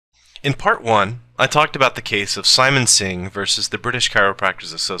In part 1, I talked about the case of Simon Singh versus the British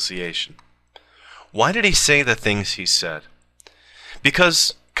Chiropractors Association. Why did he say the things he said?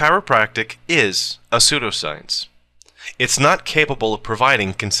 Because chiropractic is a pseudoscience. It's not capable of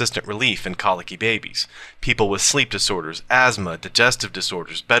providing consistent relief in colicky babies, people with sleep disorders, asthma, digestive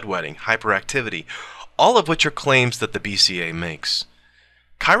disorders, bedwetting, hyperactivity, all of which are claims that the BCA makes.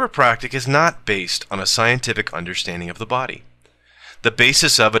 Chiropractic is not based on a scientific understanding of the body. The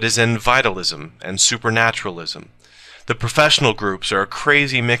basis of it is in vitalism and supernaturalism. The professional groups are a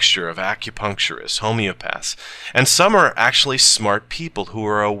crazy mixture of acupuncturists, homeopaths, and some are actually smart people who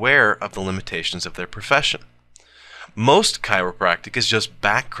are aware of the limitations of their profession. Most chiropractic is just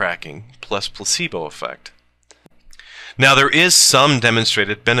backcracking plus placebo effect. Now, there is some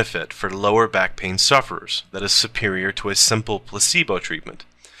demonstrated benefit for lower back pain sufferers that is superior to a simple placebo treatment.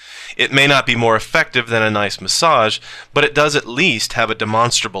 It may not be more effective than a nice massage, but it does at least have a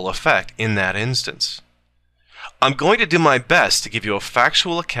demonstrable effect in that instance. I'm going to do my best to give you a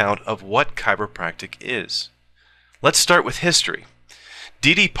factual account of what chiropractic is. Let's start with history.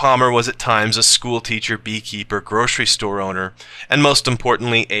 D.D. Palmer was at times a school teacher, beekeeper, grocery store owner, and most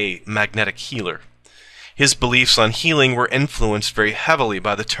importantly, a magnetic healer. His beliefs on healing were influenced very heavily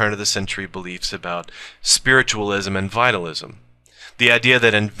by the turn-of-the-century beliefs about spiritualism and vitalism. The idea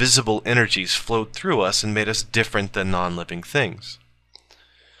that invisible energies flowed through us and made us different than non-living things.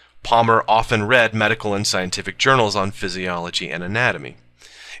 Palmer often read medical and scientific journals on physiology and anatomy.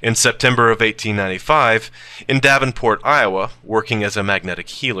 In September of 1895, in Davenport, Iowa, working as a magnetic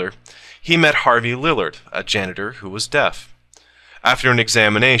healer, he met Harvey Lillard, a janitor who was deaf. After an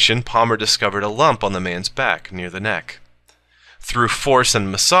examination, Palmer discovered a lump on the man's back near the neck. Through force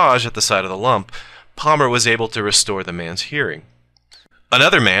and massage at the site of the lump, Palmer was able to restore the man's hearing.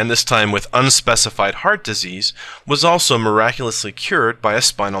 Another man, this time with unspecified heart disease, was also miraculously cured by a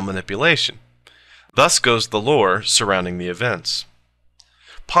spinal manipulation. Thus goes the lore surrounding the events.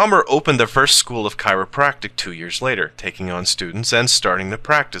 Palmer opened the first school of chiropractic 2 years later, taking on students and starting the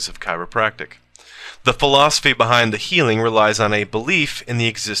practice of chiropractic. The philosophy behind the healing relies on a belief in the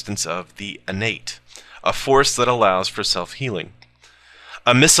existence of the innate, a force that allows for self-healing.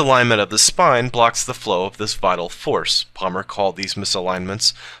 A misalignment of the spine blocks the flow of this vital force. Palmer called these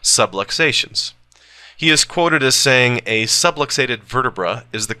misalignments subluxations. He is quoted as saying, "A subluxated vertebra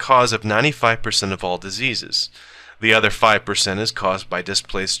is the cause of 95% of all diseases. The other 5% is caused by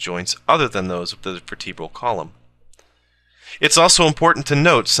displaced joints other than those of the vertebral column." It's also important to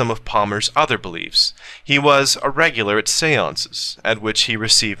note some of Palmer's other beliefs. He was a regular at seances, at which he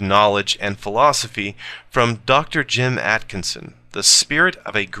received knowledge and philosophy from Dr. Jim Atkinson, the spirit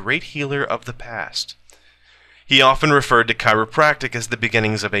of a great healer of the past. He often referred to chiropractic as the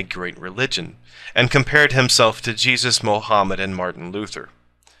beginnings of a great religion, and compared himself to Jesus, Mohammed, and Martin Luther.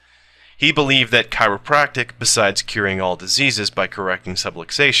 He believed that chiropractic, besides curing all diseases by correcting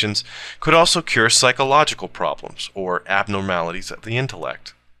subluxations, could also cure psychological problems or abnormalities of the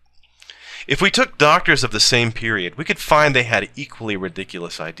intellect. If we took doctors of the same period, we could find they had equally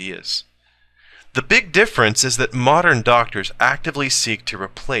ridiculous ideas. The big difference is that modern doctors actively seek to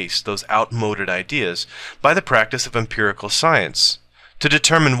replace those outmoded ideas by the practice of empirical science, to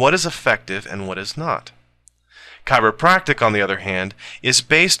determine what is effective and what is not. Chiropractic, on the other hand, is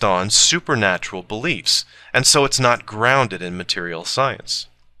based on supernatural beliefs, and so it's not grounded in material science.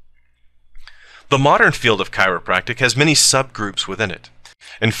 The modern field of chiropractic has many subgroups within it.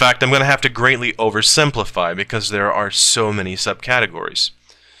 In fact, I'm going to have to greatly oversimplify because there are so many subcategories.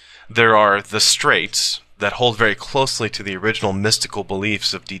 There are the straights, that hold very closely to the original mystical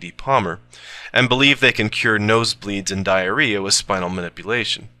beliefs of D.D. Palmer, and believe they can cure nosebleeds and diarrhea with spinal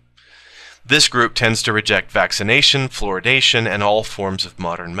manipulation. This group tends to reject vaccination, fluoridation, and all forms of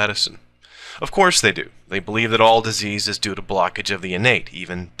modern medicine. Of course they do. They believe that all disease is due to blockage of the innate,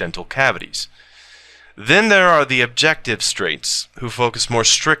 even dental cavities. Then there are the objective straights, who focus more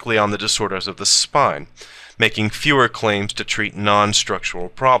strictly on the disorders of the spine, making fewer claims to treat non-structural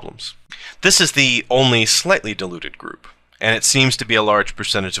problems. This is the only slightly diluted group, and it seems to be a large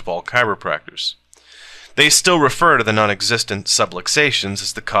percentage of all chiropractors. They still refer to the non-existent subluxations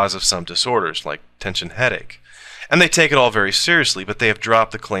as the cause of some disorders, like tension headache. And they take it all very seriously, but they have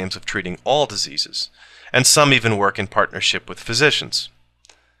dropped the claims of treating all diseases, and some even work in partnership with physicians.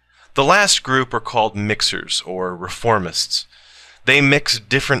 The last group are called mixers, or reformists. They mix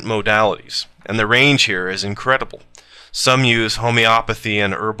different modalities, and the range here is incredible. Some use homeopathy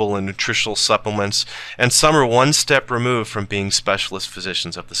and herbal and nutritional supplements, and some are one step removed from being specialist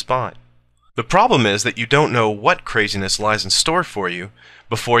physicians of the spine. The problem is that you don't know what craziness lies in store for you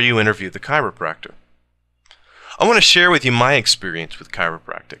before you interview the chiropractor. I want to share with you my experience with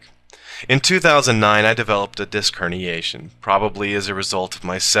chiropractic. In 2009, I developed a disc herniation, probably as a result of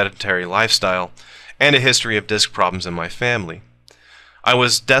my sedentary lifestyle and a history of disc problems in my family. I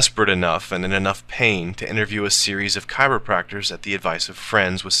was desperate enough and in enough pain to interview a series of chiropractors at the advice of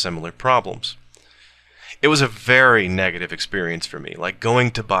friends with similar problems. It was a very negative experience for me, like going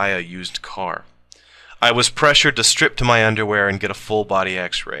to buy a used car. I was pressured to strip to my underwear and get a full-body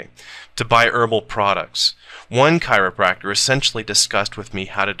x-ray, to buy herbal products. One chiropractor essentially discussed with me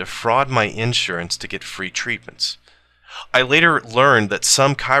how to defraud my insurance to get free treatments. I later learned that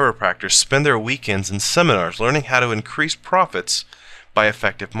some chiropractors spend their weekends in seminars learning how to increase profits by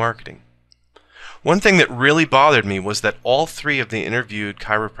effective marketing. One thing that really bothered me was that all three of the interviewed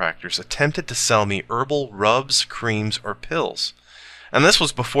chiropractors attempted to sell me herbal rubs, creams, or pills, and this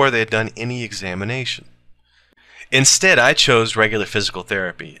was before they had done any examination. Instead, I chose regular physical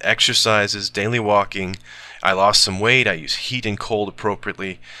therapy, exercises, daily walking. I lost some weight, I use heat and cold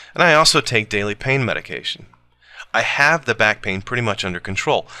appropriately, and I also take daily pain medication. I have the back pain pretty much under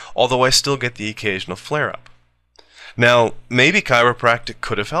control, although I still get the occasional flare-up. Now, maybe chiropractic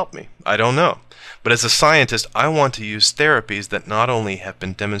could have helped me. I don't know. But as a scientist, I want to use therapies that not only have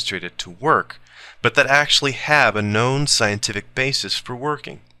been demonstrated to work, but that actually have a known scientific basis for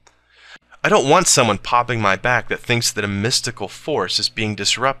working. I don't want someone popping my back that thinks that a mystical force is being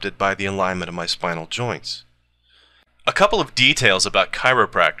disrupted by the alignment of my spinal joints. A couple of details about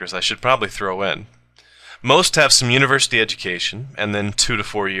chiropractors I should probably throw in. Most have some university education, and then 2 to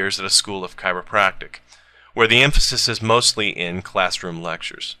 4 years at a school of chiropractic, where the emphasis is mostly in classroom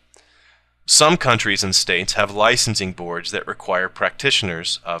lectures. Some countries and states have licensing boards that require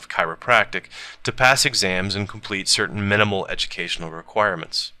practitioners of chiropractic to pass exams and complete certain minimal educational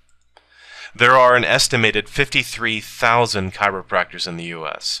requirements. There are an estimated 53,000 chiropractors in the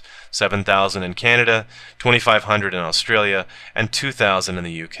U.S., 7,000 in Canada, 2,500 in Australia, and 2,000 in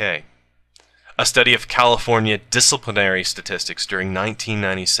the U.K. A study of California disciplinary statistics during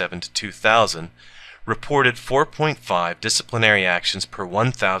 1997 to 2000 reported 4.5 disciplinary actions per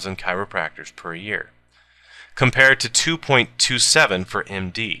 1,000 chiropractors per year, compared to 2.27 for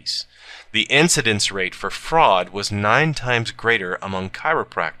MDs. The incidence rate for fraud was 9 times greater among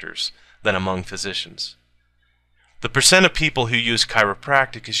chiropractors than among physicians. The percent of people who use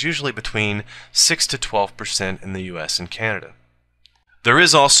chiropractic is usually between 6 to 12% in the US and Canada. There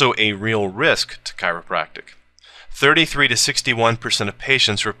is also a real risk to chiropractic. 33 to 61% of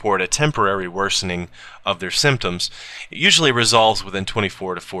patients report a temporary worsening of their symptoms. It usually resolves within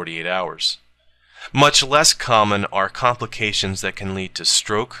 24 to 48 hours. Much less common are complications that can lead to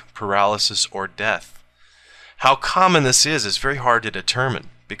stroke, paralysis, or death. How common this is very hard to determine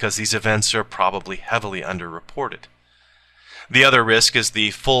because these events are probably heavily underreported. The other risk is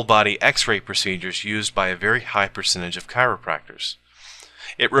the full-body X-ray procedures used by a very high percentage of chiropractors.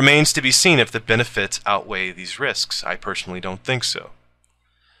 It remains to be seen if the benefits outweigh these risks. I personally don't think so.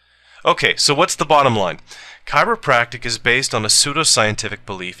 Okay, so what's the bottom line? Chiropractic is based on a pseudoscientific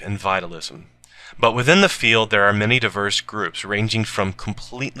belief in vitalism. But within the field there are many diverse groups ranging from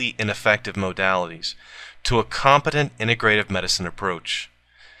completely ineffective modalities to a competent integrative medicine approach.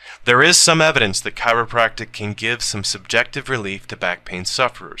 There is some evidence that chiropractic can give some subjective relief to back pain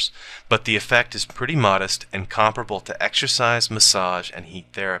sufferers, but the effect is pretty modest and comparable to exercise, massage, and heat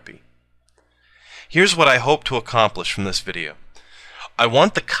therapy. Here's what I hope to accomplish from this video. I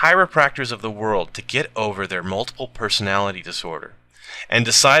want the chiropractors of the world to get over their multiple personality disorder and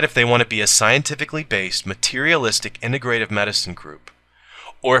decide if they want to be a scientifically based, materialistic, integrative medicine group,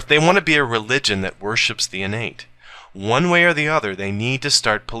 or if they want to be a religion that worships the innate. One way or the other, they need to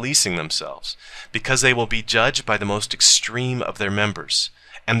start policing themselves, because they will be judged by the most extreme of their members,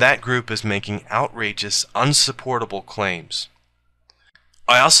 and that group is making outrageous, unsupportable claims.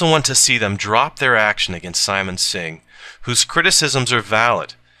 I also want to see them drop their action against C0nc0rdance, whose criticisms are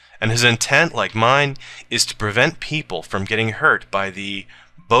valid, and his intent, like mine, is to prevent people from getting hurt by the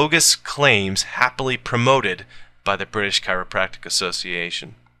bogus claims happily promoted by the British Chiropractic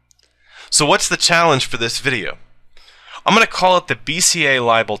Association. So what's the challenge for this video? I'm going to call it the BCA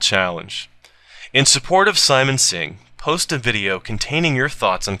Libel Challenge. In support of C0nc0rdance, post a video containing your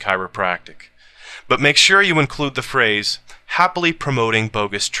thoughts on chiropractic, but make sure you include the phrase, happily promoting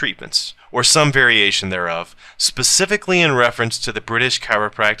bogus treatments, or some variation thereof, specifically in reference to the British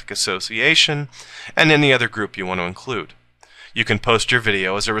Chiropractic Association and any other group you want to include. You can post your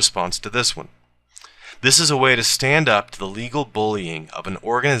video as a response to this one. This is a way to stand up to the legal bullying of an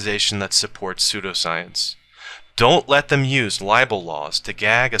organization that supports pseudoscience. Don't let them use libel laws to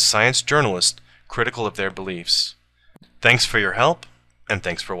gag a science journalist critical of their beliefs. Thanks for your help, and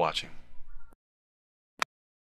thanks for watching.